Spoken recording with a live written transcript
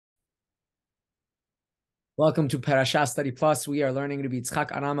Welcome to Parashat Study Plus. We are learning to be Yitzchak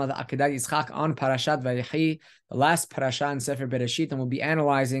Arama, the Akedat Yitzchak on Parashat Vayhi, the last Parashat in Sefer Bereshit, and we'll be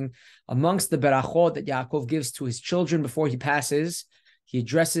analyzing amongst the berachot that Yaakov gives to his children before he passes. He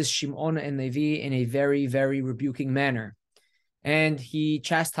addresses Shimon and Levi in a very, very rebuking manner, and he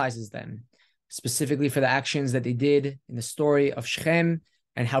chastises them, specifically for the actions that they did in the story of Shechem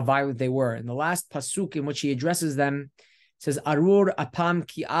and how violent they were. In the last pasuk in which he addresses them, it says, Arur apam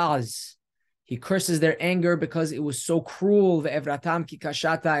ki az. He curses their anger because it was so cruel, ve'evratam ki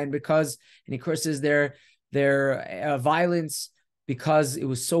kashata, and he curses their violence because it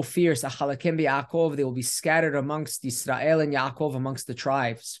was so fierce. Achalakem be'Yaakov, they will be scattered amongst Israel and Yaakov, amongst the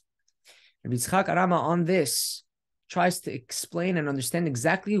tribes. Rabbi Yitzchak Arama on this tries to explain and understand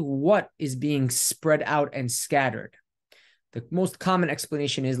exactly what is being spread out and scattered. The most common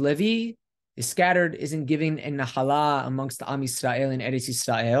explanation is Levi is scattered, isn't given in Nahala amongst Am Yisrael and Eretz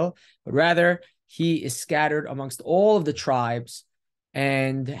Yisrael, but rather he is scattered amongst all of the tribes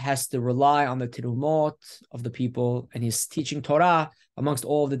and has to rely on the Tirumot of the people, and he's teaching Torah amongst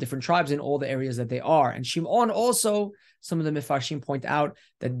all of the different tribes in all the areas that they are. And Shimon also, some of the Mefarshim point out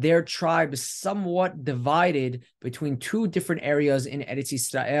that their tribe is somewhat divided between two different areas in Eretz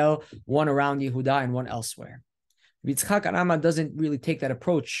Yisrael, one around Yehuda and one elsewhere. Yitzchak Arama doesn't really take that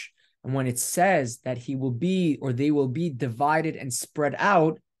approach. And when it says that he will be, or they will be divided and spread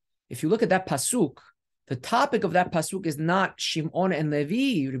out, if you look at that pasuk, the topic of that pasuk is not Shimon and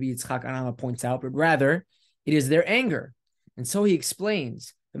Levi, Rabbi Yitzchak Arama points out, but rather it is their anger. And so he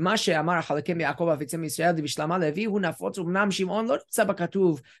explains, it doesn't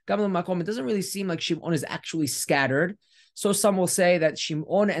really seem like Shimon is actually scattered. So some will say that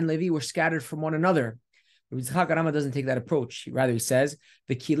Shimon and Levi were scattered from one another. Yitzchak Arama doesn't take that approach. Rather, he says,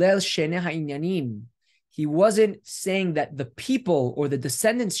 the kilel sheneh ha'inyanim. He wasn't saying that the people or the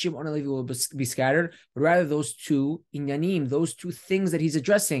descendants Shimon and Levi will be scattered, but rather those two inyanim, those two things that he's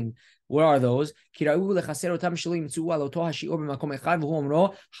addressing. What are those? It's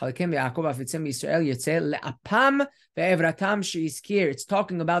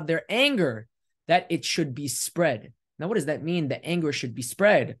talking about their anger, that it should be spread. Now, what does that mean? The anger should be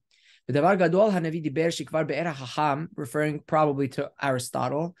spread. Referring probably to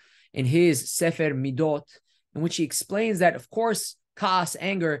Aristotle in his Sefer Midot, in which he explains that, of course, Ka'as,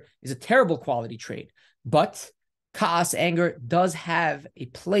 anger, is a terrible quality trait, but Ka'as, anger, does have a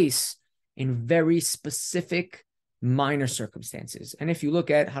place in very specific minor circumstances. And if you look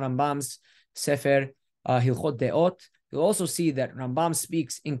at Harambam's Sefer Hilchot Deot, you'll also see that Rambam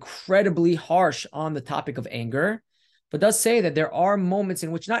speaks incredibly harsh on the topic of anger, but does say that there are moments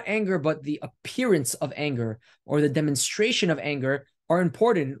in which not anger, but the appearance of anger or the demonstration of anger are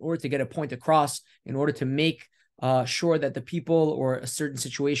important in order to get a point across, in order to make sure that the people or a certain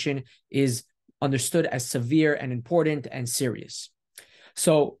situation is understood as severe and important and serious.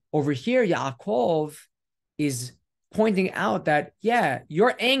 So over here, Yaakov is pointing out that, yeah,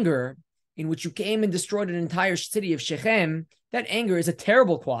 your anger in which you came and destroyed an entire city of Shechem, that anger is a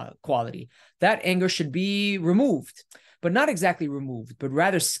terrible quality. That anger should be removed, but not exactly removed, but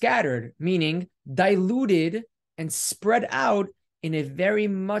rather scattered, meaning diluted and spread out in a very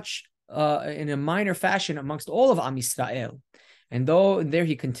much, in a minor fashion amongst all of Am Yisrael. And there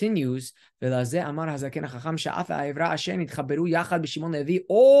he continues, all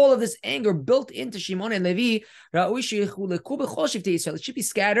of this anger built into Shimon and Levi, it should be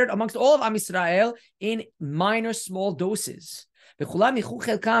scattered amongst all of Am Yisrael in minor, small doses.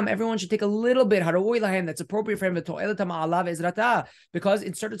 Everyone should take a little bit that's appropriate for him, because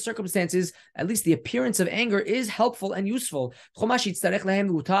in certain circumstances, at least the appearance of anger is helpful and useful.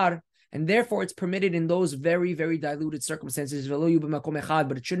 And therefore, it's permitted in those very, very diluted circumstances, but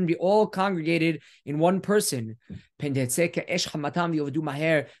it shouldn't be all congregated in one person, because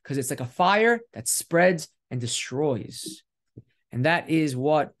it's like a fire that spreads and destroys. And that is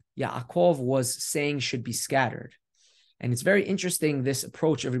what Yaakov was saying should be scattered. And it's very interesting, this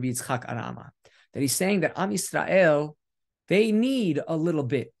approach of Rabbi Yitzchak Arama, that he's saying that Am Yisrael, they need a little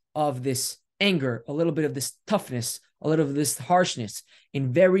bit of this anger, a little bit of this toughness, a little of this harshness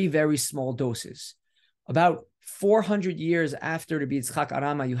in very, very small doses. About 400 years after Rabbi Yitzchak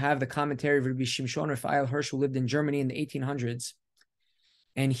Arama, you have the commentary of Rabbi Shimon Raphael Hirsch, who lived in Germany in the 1800s.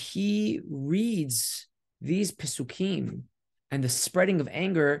 And he reads these Pesukim and the spreading of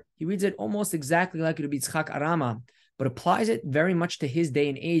anger, he reads it almost exactly like Rabbi Yitzchak Arama, but applies it very much to his day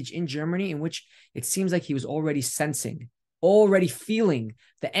and age in Germany, in which it seems like he was already sensing, already feeling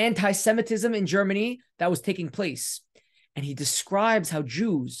the anti-Semitism in Germany that was taking place. And he describes how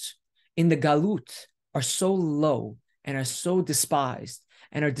Jews in the Galut are so low and are so despised,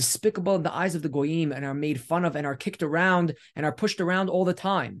 and are despicable in the eyes of the goyim and are made fun of and are kicked around and are pushed around all the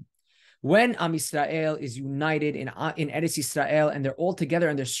time. When Am Yisrael is united in Eretz Yisrael and they're all together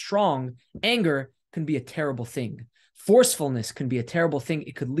and they're strong, anger can be a terrible thing. Forcefulness can be a terrible thing.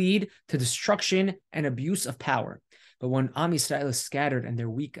 It could lead to destruction and abuse of power. But when Am Yisrael is scattered and they're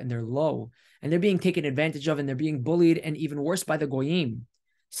weak and they're low and they're being taken advantage of and they're being bullied and even worse by the goyim,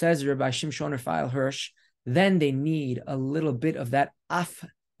 says Rabbi Shimon Raphael Hirsch, then they need a little bit of that af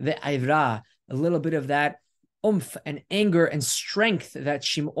ve'ayvra, a little bit of that umph and anger and strength that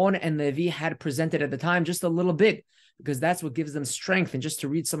Shimon and Levi had presented at the time, just a little bit, because that's what gives them strength. And just to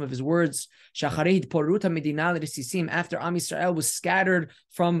read some of his words, after Am Yisrael was scattered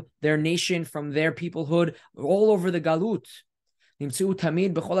from their nation, from their peoplehood, all over the Galut, we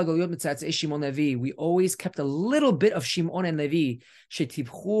always kept a little bit of Shimon and Levi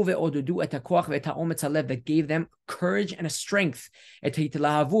that gave them courage and a strength,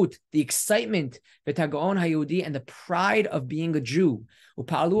 the excitement, and the pride of being a Jew.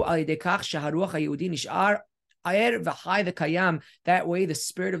 That way, the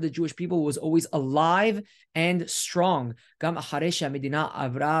spirit of the Jewish people was always alive and strong. Even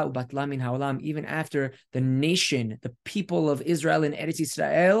after the nation, the people of Israel in Eretz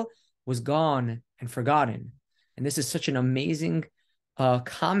Yisrael was gone and forgotten. And this is such an amazing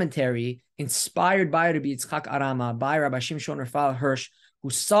commentary inspired by Rabbi Yitzchak Arama, by Rabbi Shimon Raphael Hirsch,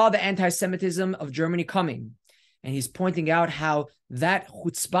 who saw the anti-Semitism of Germany coming. And he's pointing out how that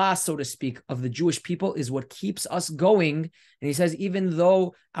chutzpah, so to speak, of the Jewish people is what keeps us going. And he says, even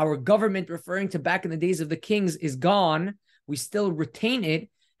though our government, referring to back in the days of the kings, is gone, we still retain it.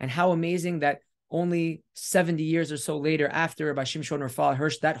 And how amazing that only 70 years or so later, after Rabbi Shimon Raphael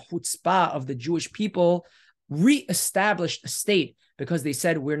Hirsch, that chutzpah of the Jewish people re-established a state, because they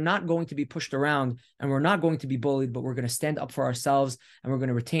said, we're not going to be pushed around and we're not going to be bullied, but we're going to stand up for ourselves and we're going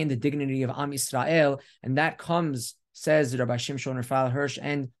to retain the dignity of Am Yisrael. And that comes, says Rabbi Shimon Raphael Hirsch,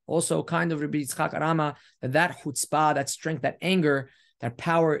 and also kind of Rabbi Yitzchak Arama, that chutzpah, that strength, that anger, that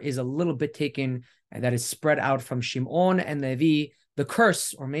power is a little bit taken, and that is spread out from Shimon and Levi, the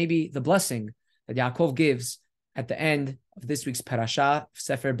curse, or maybe the blessing that Yaakov gives at the end of this week's parasha,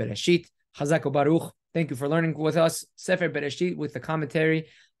 Sefer Bereshit. Chazak u'baruch. Thank you for learning with us Sefer Bereshit with the commentary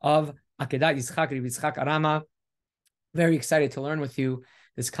of Akedat Yishak, Rabbi Yitzchak Arama. Very excited to learn with you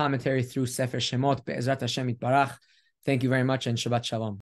this commentary through Sefer Shemot. Be'ezrat Hashem Yitbarach. Thank you very much and Shabbat Shalom.